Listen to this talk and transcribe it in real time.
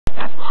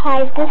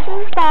Hi, this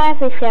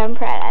is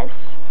Shepard.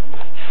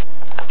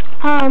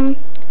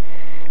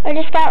 I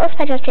just got this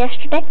picture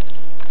yesterday.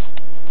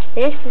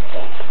 Here's the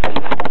thing.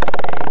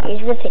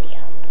 Here's the video.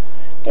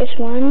 There's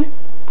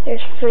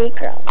 3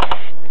 girls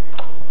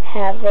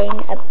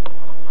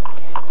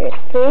there's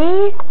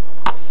 3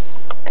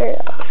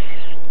 girls.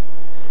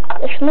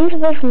 This one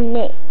was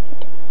named.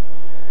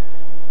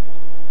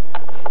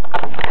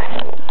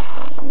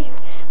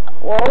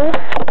 Well,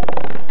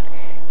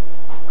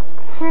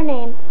 her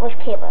name was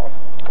Kayla.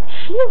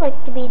 She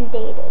liked to be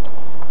dated,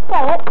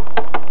 but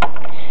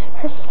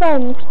her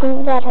friends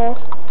didn't let her.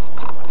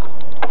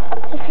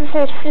 This is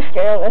her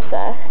sister,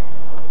 Alyssa.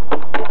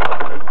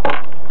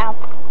 Ow.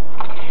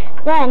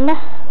 Then,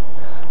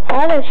 her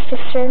other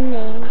sister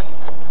named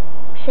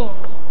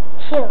Sammy.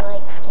 She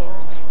likes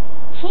cameras.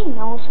 She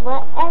knows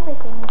what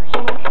everything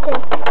cameras do.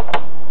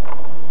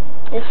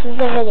 This is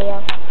the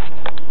video.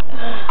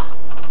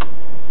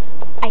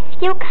 I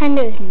feel kind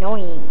of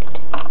annoying.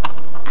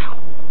 Ow.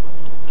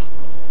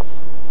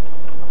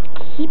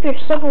 Keep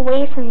yourself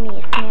away from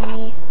me,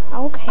 Sammy.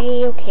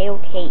 Okay.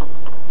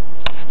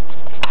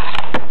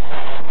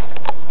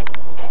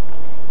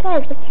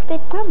 Guys, what's this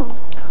big grandma?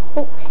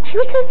 Oh, she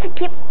was supposed to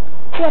get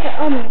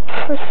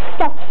her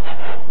stuff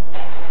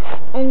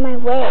in my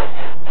way.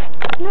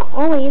 Not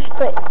always,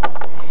 but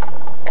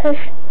because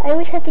I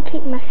always have to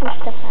keep messy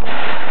stuff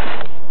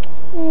out.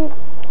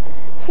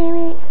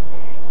 Sammy,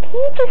 can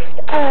you just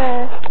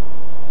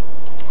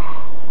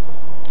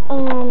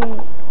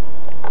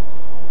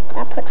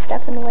not put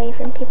stuff in the way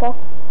from people?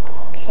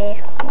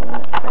 Okay, I'm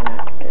gonna try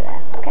not to do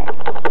that. Okay.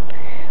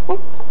 Well,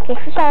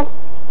 case yourself.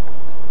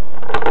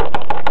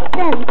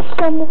 Then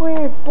some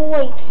weird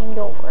boy came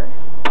over.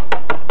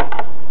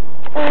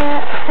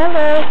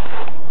 Hello.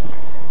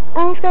 I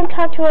was gonna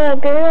talk to a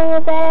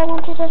girl that I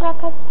wanted to talk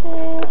to.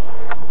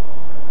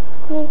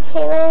 Named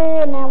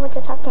Taylor, and I want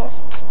to talk to her.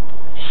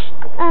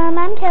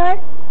 I'm Taylor.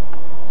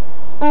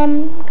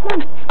 Come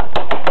on.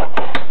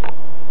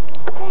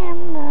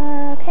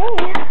 Okay.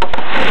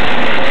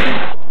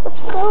 Let's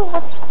go.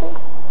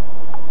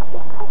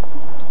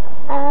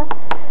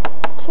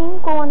 Can you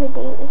go on a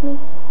date with me?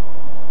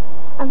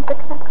 On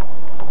TikTok?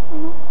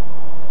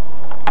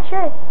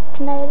 Sure,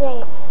 tonight a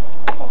date.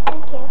 Okay,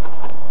 thank you.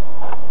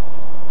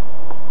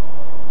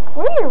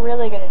 What are you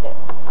really gonna do?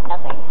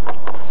 Nothing.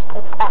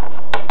 It's fast.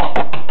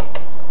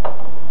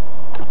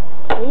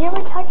 Who are you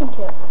ever talking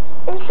to?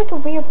 There was like a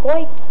weird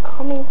boy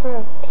coming for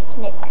a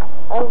picnic.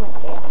 Oh my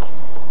god.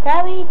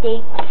 Probably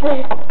dates.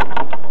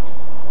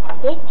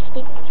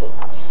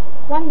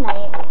 One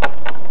night,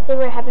 they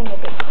were having a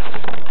date.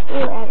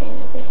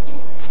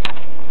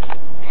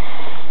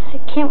 I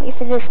can't wait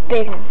for this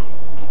big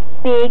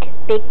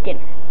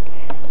dinner.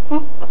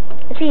 Well,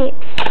 let's see.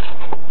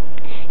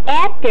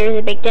 After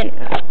the big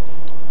dinner.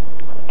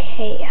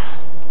 Okay.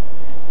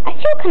 I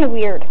feel kind of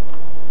weird.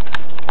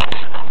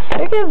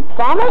 Are you gonna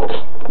vomit?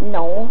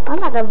 No, I'm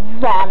not gonna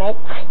vomit.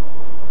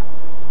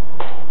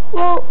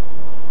 Well,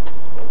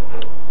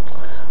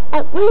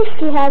 at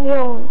least you have your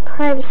own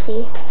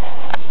privacy.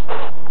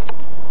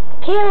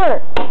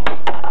 Taylor!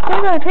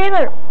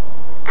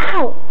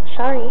 Ow!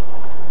 Sorry.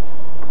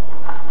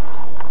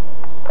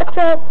 What's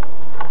up?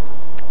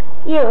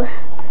 You.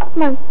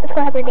 Come on, let's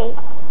go have a date.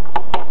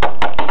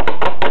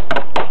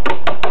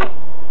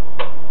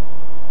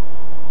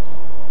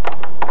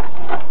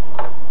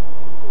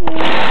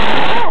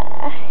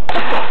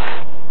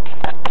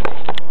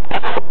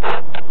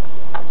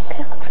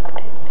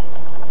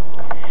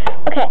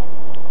 Okay.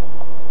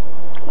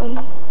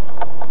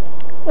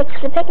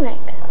 What's the picnic?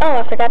 Oh,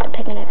 I forgot the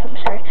picnic. I'm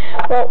sorry.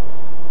 Well,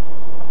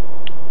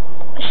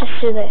 let's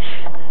just do this.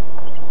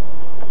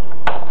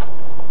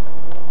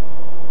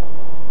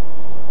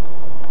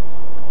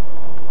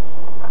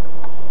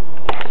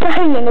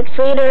 Minutes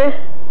later.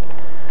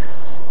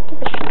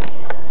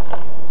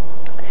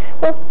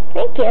 Well,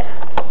 thank you.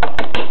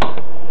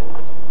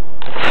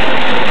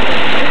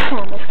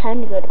 It's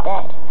time to go to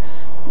bed.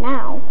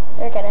 Now,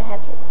 they're gonna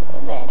have to go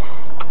to bed.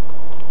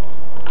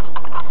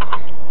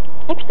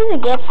 Thanks for the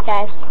gifts,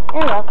 guys.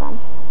 You're welcome.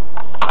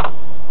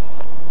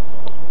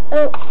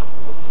 Oh,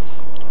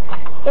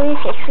 at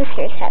least your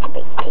sisters had to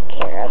be taken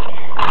care of.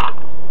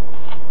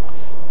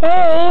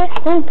 Hey,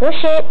 don't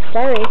push it.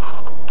 Sorry.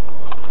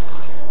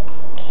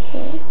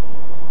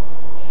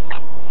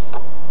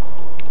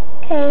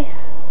 Okay.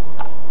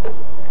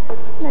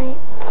 Night.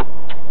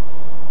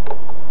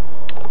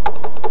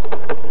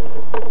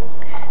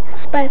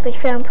 Spikely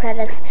film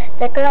credits.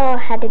 The girl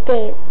had a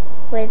date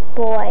with a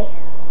boy.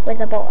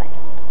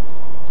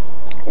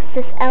 This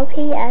is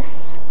LPS.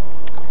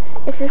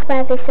 This is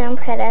Spikely film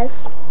credits.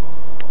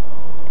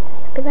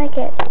 Hope you like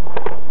it.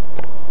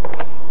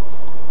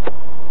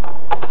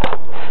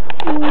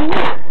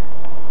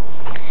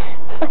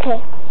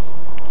 Okay.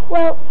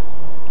 Well,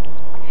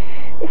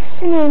 this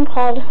is a name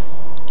called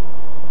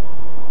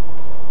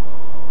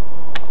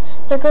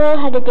The Girl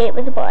Had a Date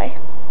with a Boy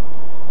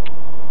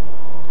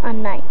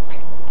on Night.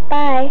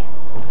 Bye.